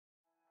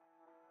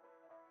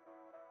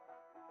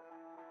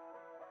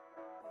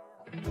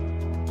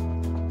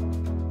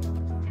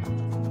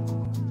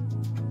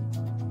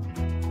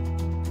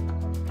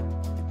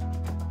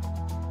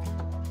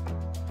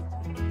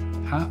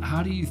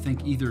How do you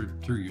think, either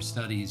through your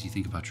studies, you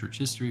think about church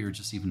history, or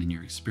just even in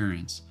your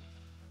experience,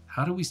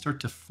 how do we start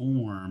to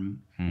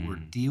form or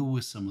deal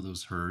with some of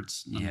those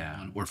hurts,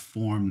 or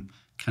form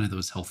kind of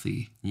those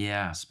healthy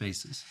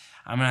spaces?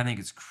 I mean, I think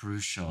it's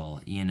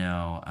crucial.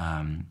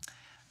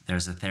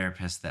 There's a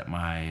therapist that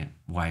my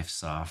wife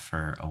saw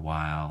for a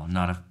while,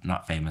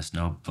 not famous,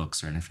 no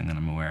books or anything that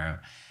I'm aware of.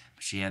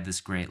 But she had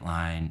this great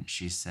line.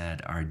 She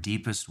said, "Our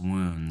deepest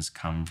wounds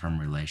come from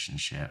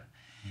relationship,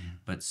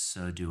 but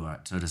so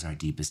does our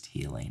deepest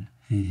healing."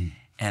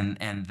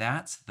 And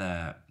that's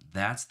the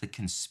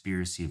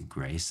conspiracy of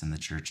grace in the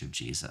Church of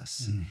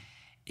Jesus,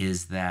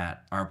 is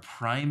that our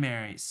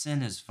primary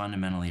sin is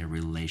fundamentally a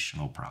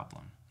relational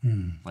problem.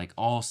 Like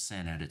all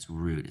sin at its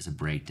root is a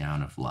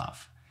breakdown of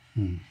love.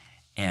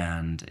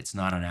 And it's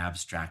not an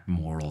abstract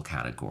moral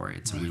category,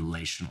 it's a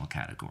relational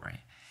category.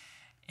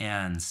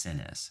 And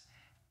sin is.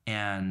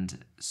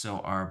 And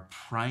so our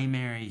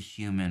primary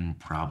human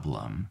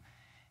problem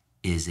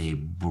is a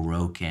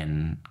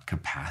broken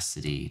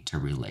capacity to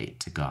relate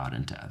to God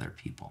and to other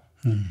people.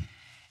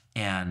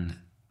 And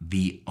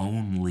the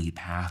only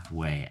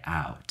pathway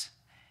out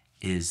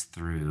is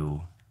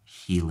through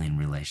healing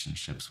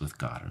relationships with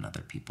God and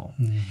other people.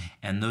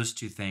 And those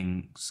two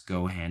things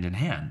go hand in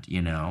hand,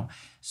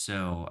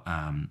 So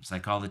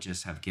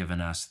psychologists have given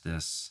us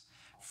this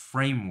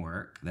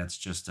framework that's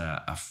just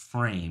a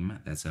frame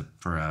that's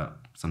for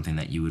something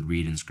that you would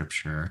read in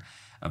Scripture,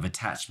 of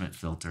attachment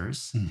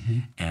filters.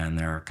 And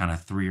there are kind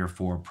of 3 or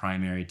 4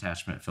 primary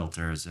attachment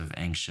filters of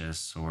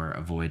anxious or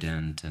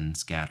avoidant and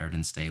scattered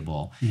and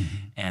stable.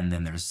 And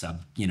then there's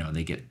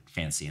they get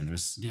fancy, and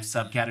there's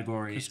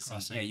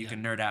subcategories. You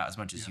can nerd out as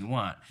much as you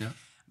want.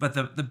 But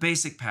the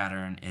basic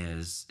pattern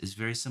is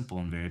very simple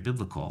and very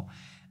biblical,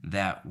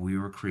 that we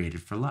were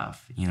created for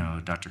love.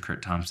 Dr.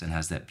 Kurt Thompson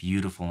has that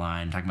beautiful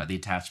line talking about the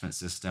attachment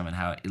system and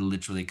how it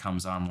literally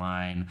comes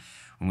online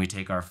when we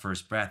take our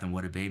first breath. And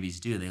what do babies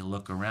do? They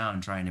look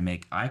around trying to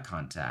make eye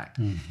contact.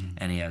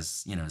 And he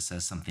has,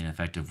 says something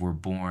effective: we're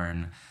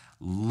born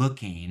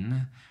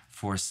looking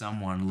for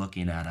someone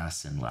looking at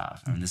us in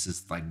love. I mean, this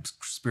is like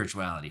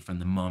spirituality from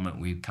the moment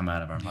we come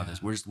out of our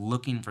mothers. We're just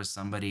looking for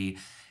somebody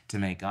to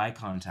make eye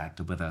contact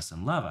with us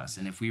and love us.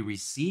 And if we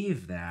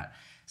receive that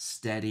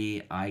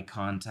steady eye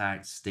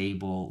contact,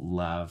 stable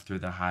love through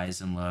the highs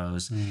and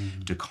lows,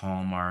 to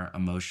calm our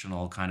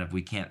emotional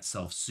we can't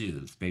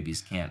self-soothe.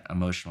 Babies can't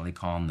emotionally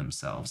calm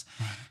themselves.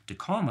 To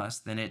calm us,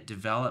 then it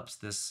develops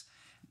this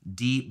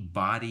deep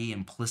body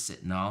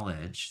implicit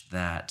knowledge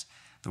that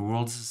the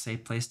world is a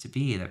safe place to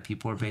be, that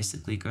people are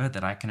basically good,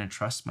 that I can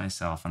entrust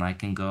myself and I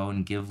can go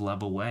and give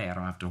love away. I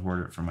don't have to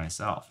hoard it for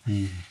myself.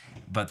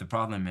 But the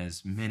problem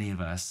is, many of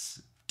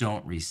us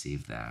don't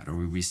receive that, or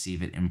we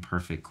receive it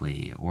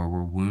imperfectly, or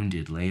we're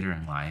wounded later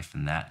in life,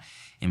 and that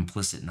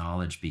implicit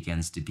knowledge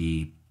begins to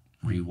be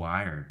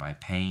rewired by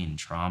pain,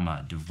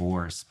 trauma,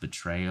 divorce,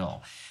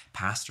 betrayal.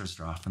 Pastors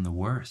are often the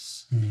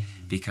worst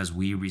because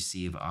we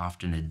receive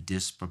often a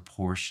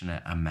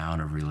disproportionate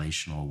amount of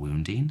relational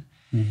wounding.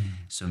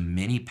 So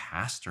many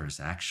pastors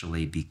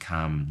actually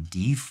become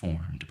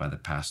deformed by the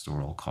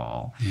pastoral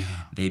call.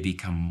 They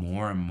become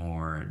more and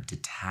more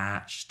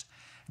detached,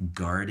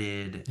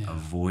 guarded,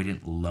 avoidant,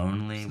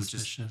 lonely,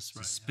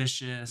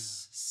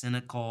 suspicious,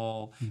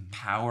 cynical,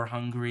 power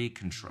hungry,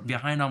 control.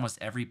 Behind almost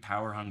every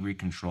power hungry,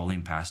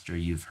 controlling pastor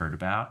you've heard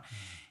about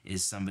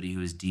is somebody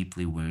who is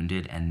deeply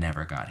wounded and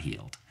never got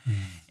healed.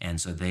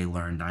 And so they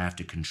learned, I have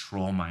to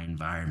control my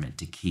environment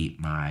to keep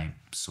my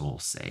soul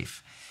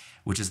safe,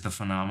 which is the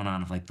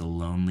phenomenon of the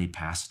lonely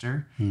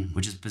pastor,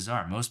 which is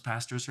bizarre. Most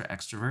pastors are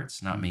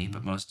extroverts, not me,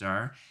 but most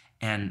are.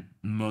 And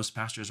most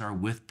pastors are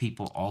with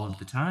people all of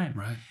the time.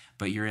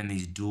 But you're in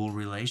these dual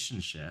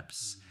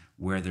relationships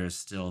where there's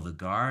still the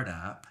guard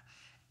up,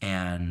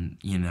 and,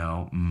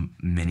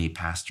 many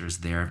pastors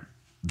there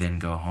then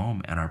go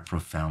home and are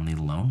profoundly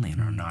lonely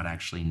and are not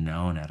actually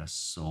known at a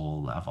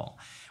soul level,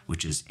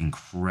 which is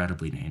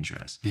incredibly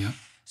dangerous.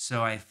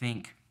 So I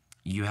think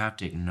you have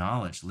to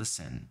acknowledge,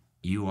 listen,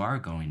 you are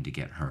going to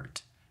get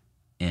hurt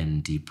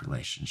in deep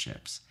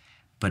relationships,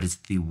 but it's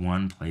the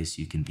one place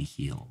you can be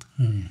healed.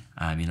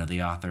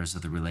 The authors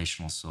of The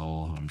Relational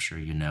Soul, who I'm sure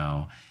you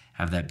know,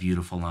 have that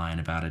beautiful line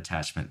about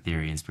attachment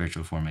theory and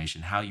spiritual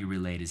formation. How you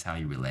relate is how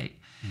you relate.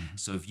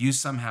 So if you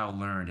somehow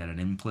learned at an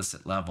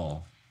implicit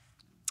level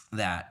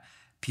that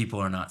people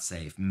are not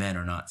safe, men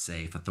are not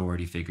safe,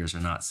 authority figures are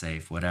not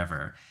safe,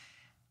 whatever,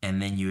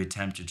 and then you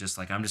attempt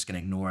to I'm just going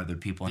to ignore other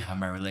people and have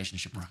my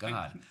relationship with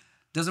God.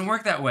 Doesn't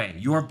work that way.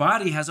 Your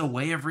body has a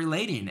way of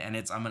relating, and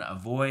I'm going to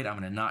avoid, I'm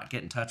going to not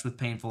get in touch with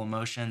painful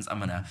emotions, I'm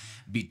going to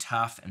be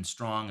tough and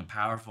strong and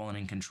powerful and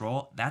in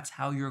control. That's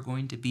how you're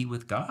going to be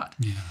with God.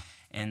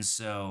 And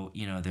so,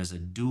 there's a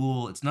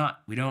dual,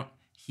 we don't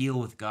heal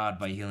with God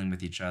by healing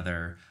with each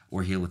other,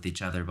 or heal with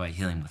each other by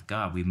healing with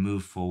God. We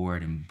move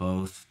forward in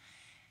both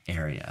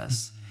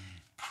areas.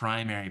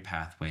 Primary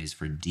pathways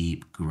for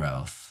deep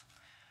growth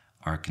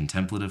are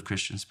contemplative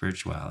Christian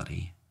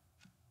spirituality,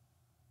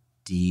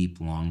 deep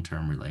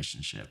long-term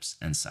relationships,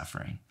 and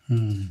suffering.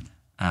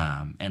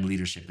 And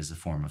leadership is a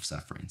form of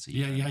suffering. So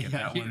you get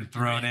that one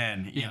thrown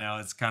in. You know,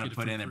 it's kind of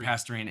put in there.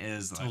 Pastoring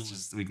is,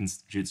 we can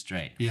shoot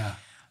straight. Yeah.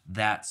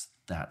 That's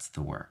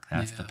the work.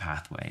 That's the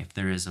pathway. If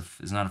there is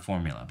it's not a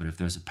formula, but if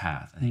there's a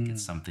path, I think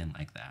it's something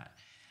like that.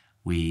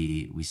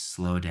 We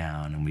slow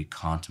down and we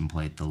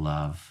contemplate the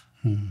love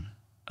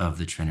of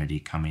the Trinity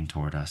coming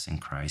toward us in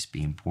Christ,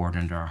 being poured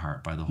into our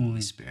heart by the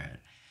Holy Spirit.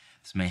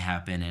 This may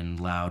happen in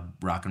loud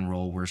rock and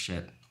roll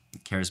worship,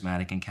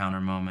 charismatic encounter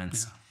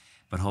moments,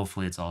 but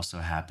hopefully it's also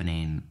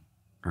happening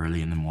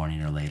early in the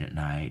morning or late at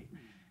night,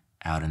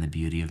 out in the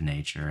beauty of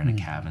nature in a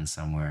cabin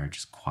somewhere,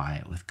 just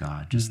quiet with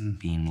God, just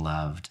being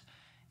loved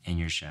in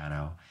your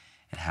shadow.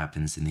 It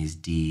happens in these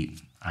deep,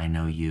 I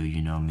know you,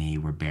 you know me,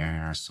 we're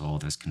bearing our soul,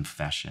 there's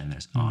confession,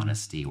 there's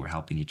honesty, we're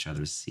helping each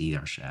other see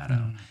our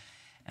shadow.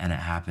 And it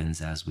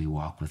happens as we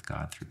walk with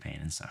God through pain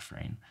and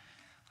suffering.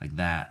 Like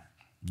that,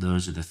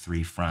 those are the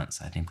three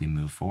fronts I think we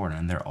move forward,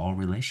 and they're all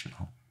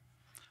relational.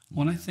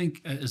 Well, I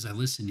think as I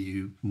listen to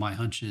you, my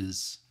hunch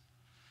is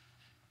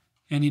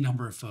any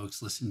number of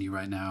folks listening to you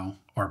right now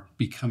are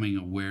becoming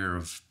aware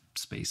of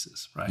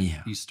spaces, right?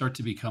 Yeah. You start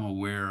to become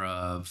aware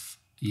of,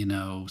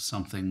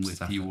 something with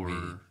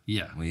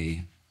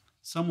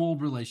some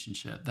old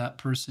relationship, that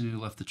person who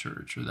left the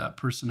church, or that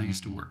person I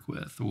used to work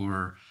with,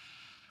 or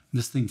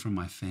this thing from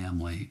my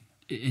family.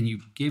 And you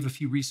gave a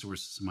few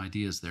resources, some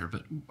ideas there,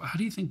 but how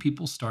do you think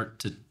people start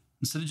to,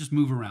 instead of just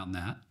move around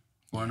that,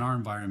 or in our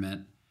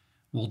environment,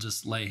 we'll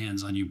just lay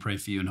hands on you, pray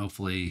for you, and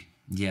hopefully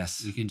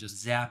we can just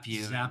zap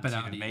it out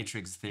of you.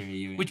 Matrix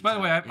theory. Which, by the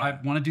way, I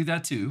want to do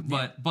that too,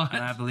 but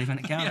and I believe in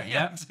encounter.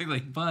 Exactly.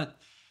 But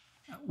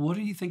what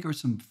do you think are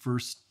some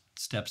first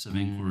steps of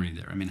inquiry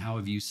there? I mean, how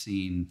have you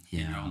seen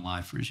in your own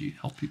life as you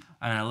help people?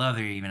 I mean, I love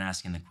that you're even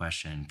asking the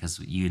question, because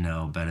you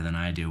know better than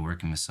I do,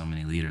 working with so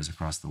many leaders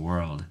across the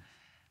world,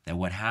 that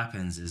what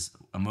happens is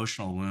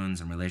emotional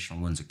wounds and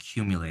relational wounds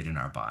accumulate in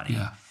our body.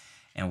 Yeah.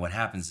 And what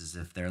happens is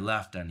if they're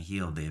left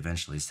unhealed, they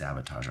eventually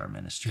sabotage our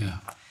ministry. Yeah.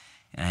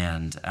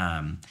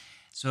 And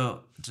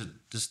so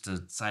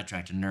to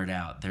sidetrack, to nerd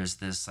out, there's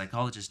this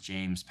psychologist,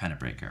 James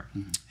Pennebaker,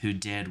 who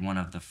did one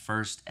of the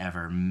first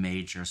ever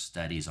major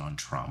studies on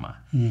trauma.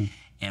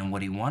 And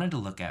what he wanted to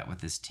look at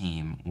with his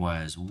team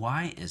was,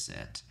 why is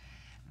it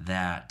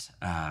that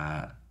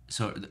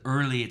so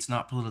early, it's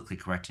not politically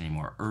correct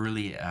anymore.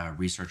 Early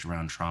research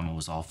around trauma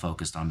was all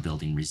focused on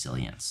building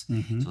resilience.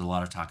 So there's a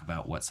lot of talk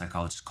about what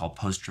psychologists call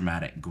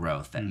post-traumatic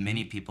growth, that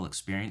many people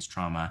experience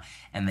trauma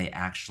and they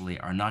actually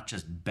are not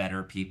just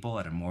better people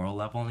at a moral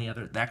level on the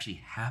other, they're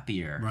actually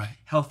happier,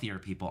 healthier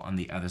people on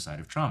the other side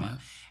of trauma.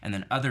 And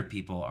then other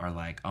people are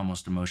like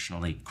almost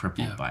emotionally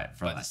crippled by it.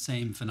 By the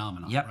same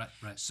phenomenon. Yep.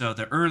 Right. So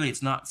the early,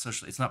 it's not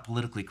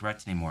politically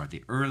correct anymore.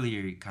 The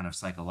earlier kind of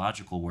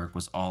psychological work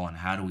was all on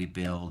how do we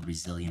build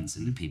resilience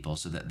into people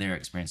so that their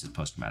experience is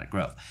post-traumatic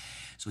growth.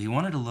 So he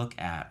wanted to look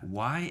at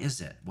why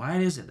is it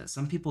that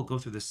some people go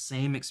through the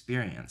same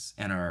experience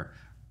and are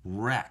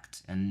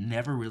wrecked and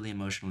never really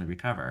emotionally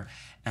recover,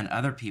 and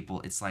other people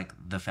it's like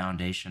the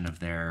foundation of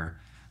their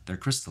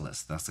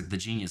chrysalis. That's like the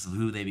genius of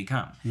who they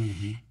become.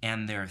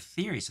 And their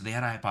theory, so they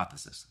had a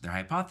hypothesis. Their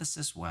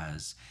hypothesis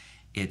was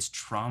it's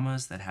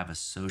traumas that have a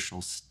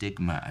social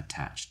stigma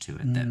attached to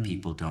it that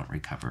people don't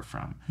recover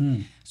from.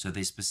 So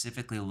they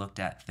specifically looked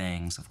at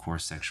things, of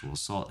course, sexual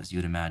assault, as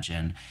you'd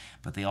imagine,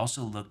 but they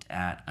also looked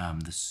at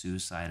the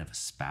suicide of a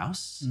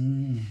spouse.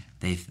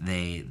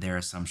 Their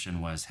assumption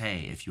was,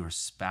 hey, if your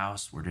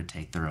spouse were to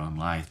take their own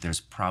life, there's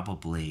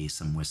probably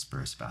some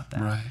whispers about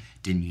that. Right.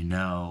 Didn't you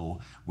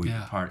know? Were you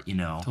part,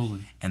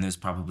 Totally. And there's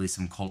probably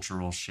some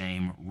cultural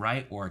shame,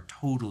 right or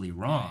totally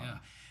wrong.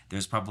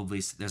 There's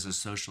a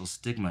social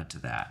stigma to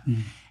that.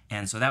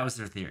 And so that was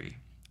their theory.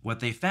 What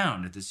they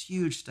found at this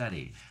huge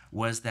study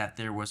was that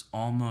there was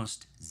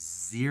almost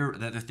zero,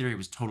 that their theory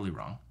was totally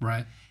wrong.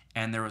 Right.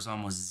 And there was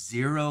almost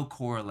zero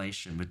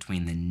correlation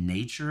between the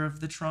nature of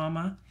the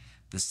trauma,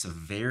 the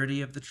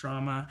severity of the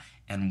trauma,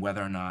 and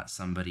whether or not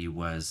somebody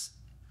was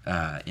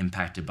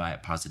impacted by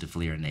it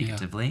positively or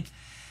negatively.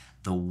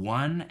 The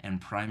one and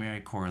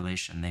primary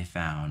correlation they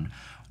found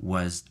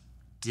was,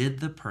 did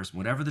the person,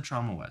 whatever the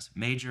trauma was,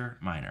 major,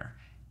 minor,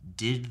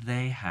 did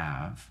they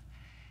have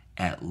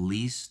at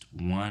least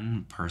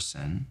one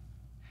person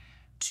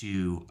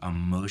to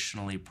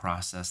emotionally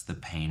process the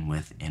pain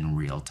with in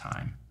real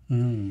time?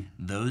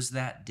 Those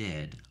that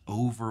did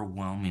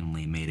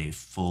overwhelmingly made a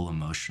full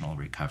emotional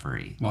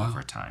recovery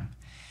over time.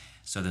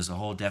 So there's a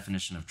whole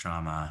definition of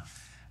trauma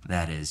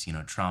that is,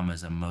 trauma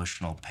is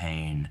emotional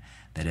pain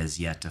that has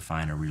yet to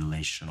find a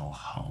relational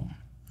home.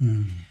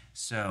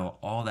 So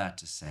all that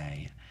to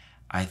say,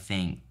 I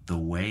think the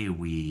way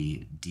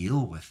we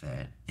deal with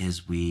it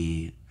is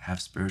we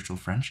have spiritual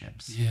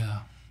friendships.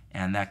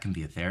 And that can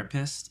be a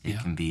therapist. It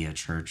can be a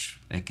church.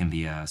 It can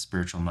be a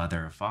spiritual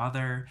mother or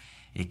father.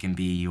 It can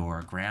be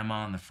your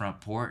grandma on the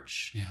front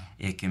porch. Yeah.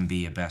 It can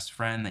be a best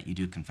friend that you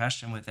do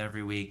confession with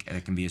every week.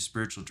 It can be a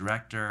spiritual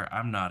director.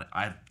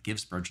 I give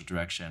spiritual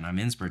direction. I'm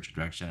in spiritual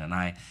direction, and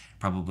I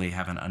probably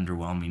have an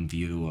underwhelming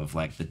view of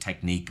like the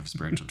technique of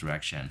spiritual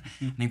direction.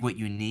 I think what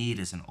you need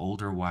is an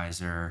older,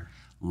 wiser,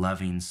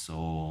 loving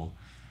soul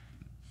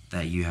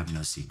that you have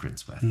no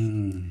secrets with.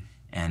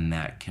 And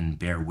that can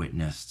bear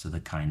witness to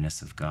the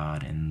kindness of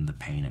God in the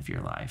pain of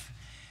your life.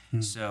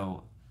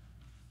 So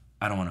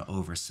I don't want to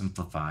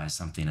oversimplify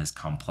something as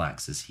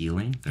complex as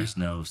healing. There's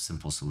no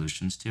simple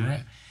solutions to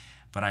it.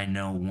 But I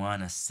know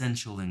one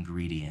essential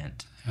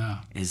ingredient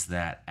is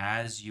that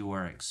as you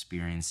are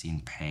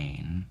experiencing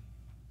pain,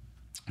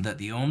 that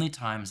the only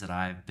times that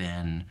I've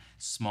been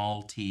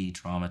small t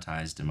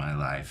traumatized in my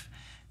life,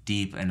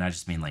 deep, and I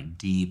just mean like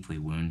deeply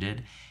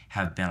wounded,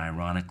 have been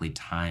ironically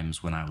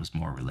times when I was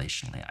more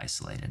relationally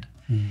isolated.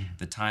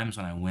 The times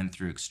when I went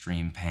through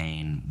extreme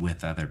pain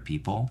with other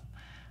people,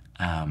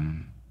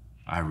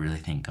 I really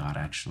think God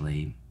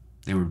actually,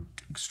 they were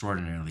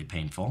extraordinarily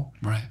painful.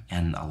 Right.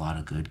 And a lot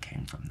of good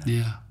came from them.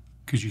 Yeah,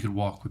 because you could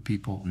walk with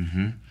people.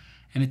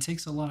 And it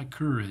takes a lot of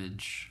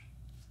courage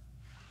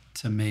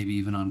to maybe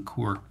even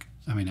uncork.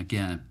 I mean,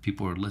 again,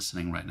 people are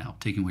listening right now,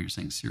 taking what you're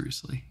saying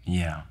seriously.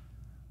 Yeah.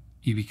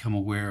 You become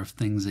aware of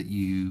things that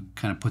you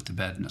kind of put to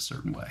bed in a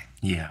certain way.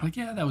 Yeah. Like,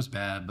 yeah, that was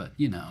bad, but,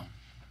 you know,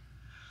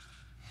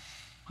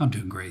 I'm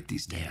doing great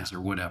these days or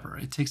whatever.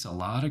 It takes a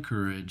lot of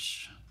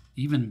courage,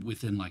 even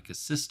within like a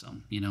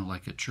system, you know,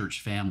 like a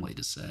church family,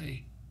 to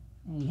say,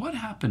 what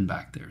happened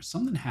back there?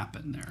 Something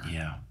happened there.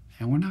 Yeah.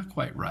 And we're not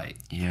quite right.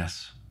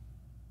 Yes.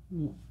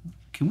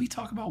 Can we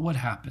talk about what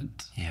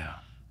happened? Yeah.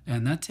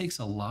 And that takes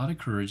a lot of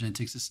courage, and it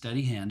takes a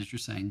steady hand, as you're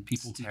saying.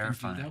 People who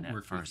can do that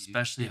work first,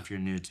 especially if you're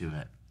new to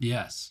it.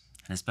 Yes.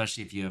 And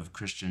especially if you have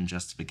Christian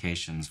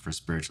justifications for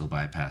spiritual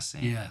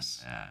bypassing.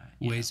 Yes.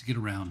 Ways to get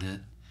around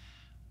it.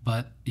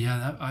 But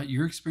yeah,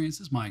 your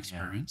experience is my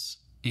experience.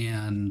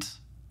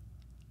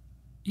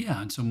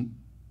 Yeah. And so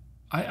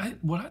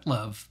what I'd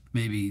love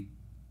maybe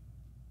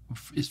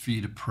is for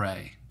you to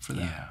pray for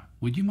that. Yeah.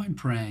 Would you mind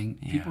praying?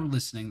 Yeah. People are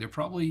listening. They're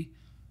probably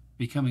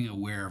becoming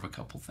aware of a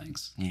couple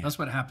things. Yeah. That's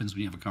what happens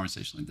when you have a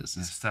conversation like this.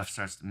 Stuff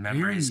starts,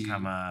 memories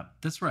come up.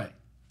 That's right.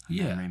 A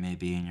memory may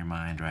be in your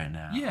mind right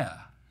now. Yeah.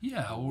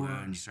 Yeah. Or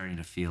you're starting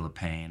to feel a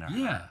pain or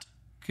hurt.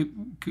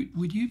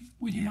 Would you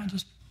mind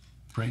just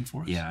praying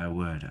for us? Yeah, I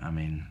would. I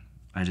mean,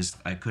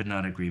 I could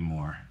not agree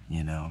more,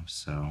 you know,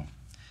 so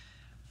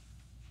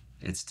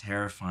it's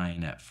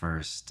terrifying at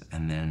first.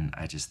 And then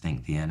I just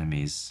think the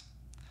enemy's,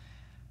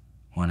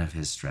 one of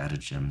his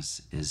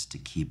stratagems is to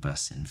keep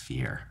us in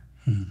fear.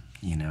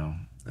 You know,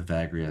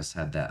 Evagrius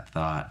had that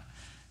thought,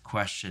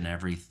 question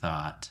every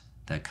thought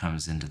that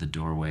comes into the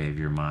doorway of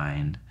your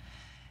mind.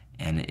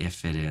 And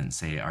if it didn't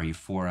say, are you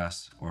for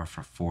us or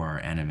for our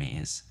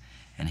enemies?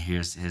 And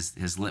here's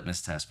his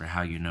litmus test for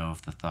how you know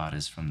if the thought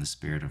is from the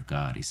Spirit of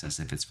God. He says,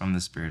 if it's from the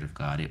Spirit of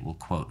God, it will,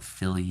 quote,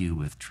 fill you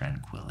with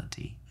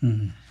tranquility.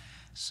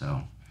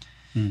 So,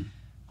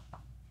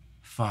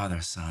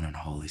 Father, Son, and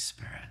Holy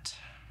Spirit,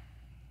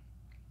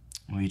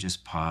 we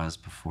just pause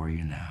before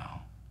you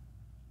now,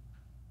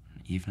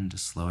 even to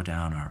slow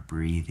down our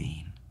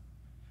breathing.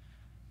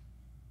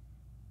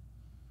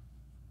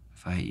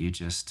 Invite you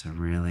just to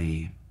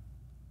really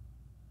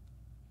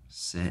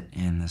sit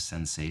in the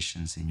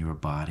sensations in your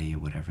body,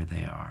 whatever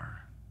they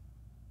are.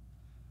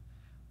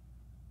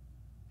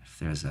 If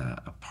there's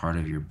a part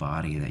of your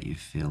body that you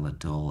feel a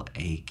dull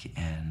ache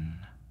in,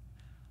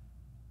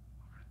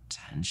 or a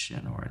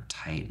tension, or a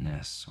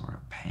tightness, or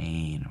a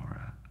pain, or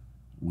a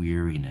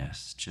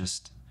weariness,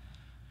 just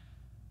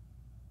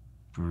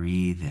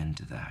breathe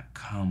into that.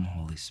 Come,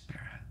 Holy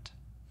Spirit.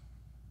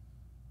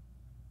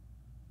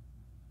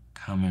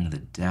 Come into the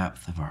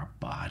depth of our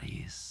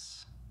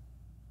bodies.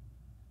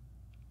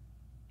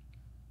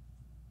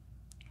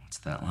 What's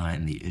that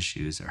line? The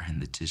issues are in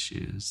the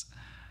tissues.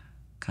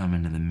 Come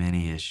into the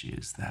many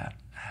issues that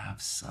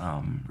have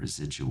some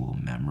residual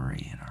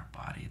memory in our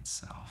body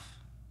itself.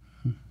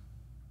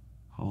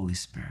 Holy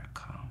Spirit,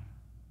 come.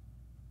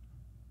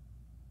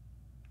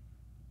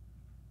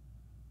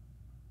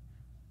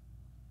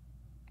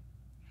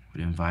 I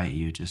would invite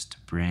you just to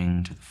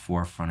bring to the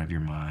forefront of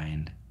your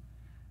mind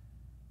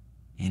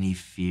any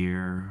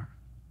fear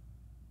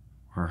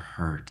or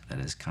hurt that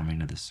is coming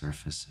to the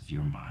surface of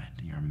your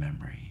mind, your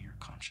memory, your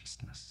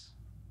consciousness.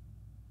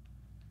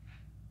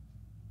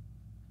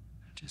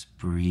 Just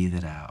breathe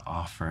it out,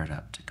 offer it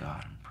up to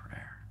God in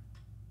prayer.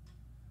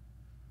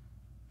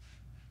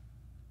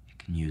 You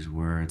can use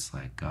words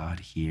like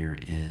God here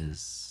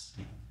is,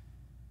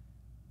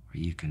 or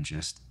you can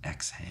just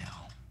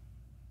exhale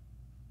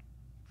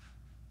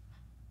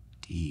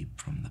deep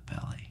from the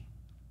belly.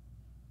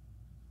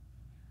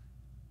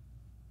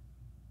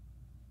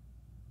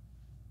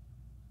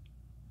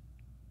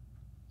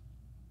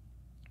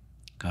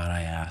 God,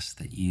 I ask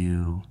that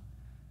you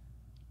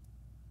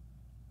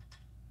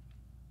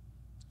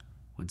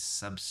would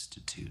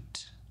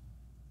substitute,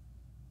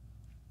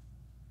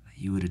 that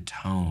you would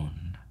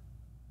atone,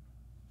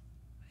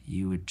 that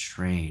you would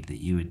trade,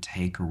 that you would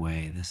take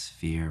away this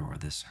fear or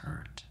this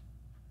hurt,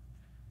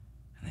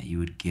 and that you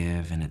would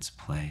give in its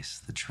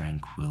place the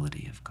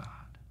tranquility of God.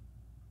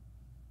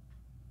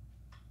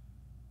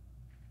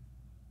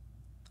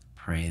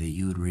 Pray that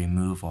you would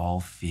remove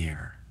all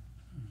fear.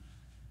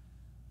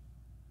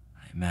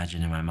 I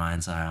imagine in my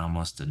mind's eye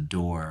almost a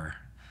door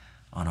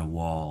on a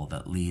wall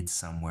that leads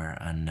somewhere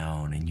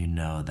unknown, and you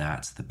know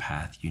that's the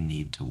path you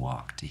need to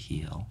walk to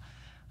heal.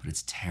 But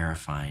it's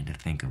terrifying to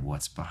think of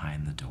what's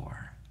behind the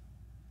door.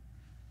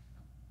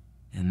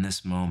 In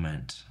this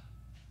moment,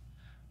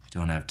 we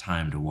don't have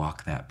time to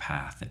walk that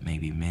path. It may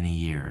be many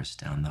years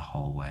down the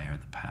hallway or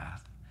the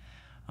path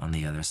on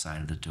the other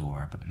side of the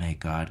door, but may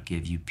God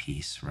give you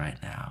peace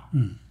right now.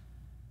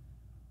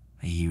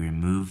 May He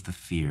remove the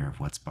fear of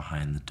what's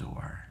behind the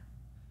door.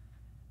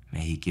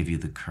 May He give you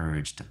the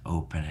courage to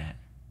open it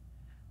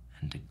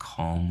and to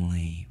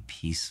calmly,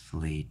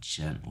 peacefully,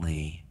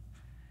 gently,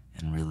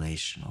 and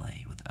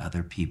relationally with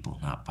other people,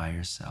 not by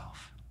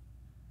yourself,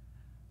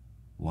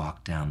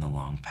 walk down the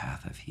long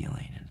path of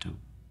healing into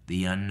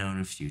the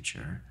unknown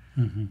future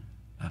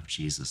of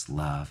Jesus'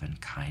 love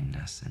and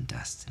kindness and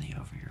destiny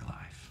over your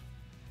life.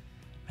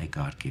 May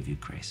God give you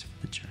grace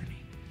for the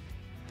journey.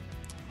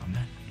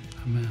 Amen.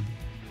 Amen.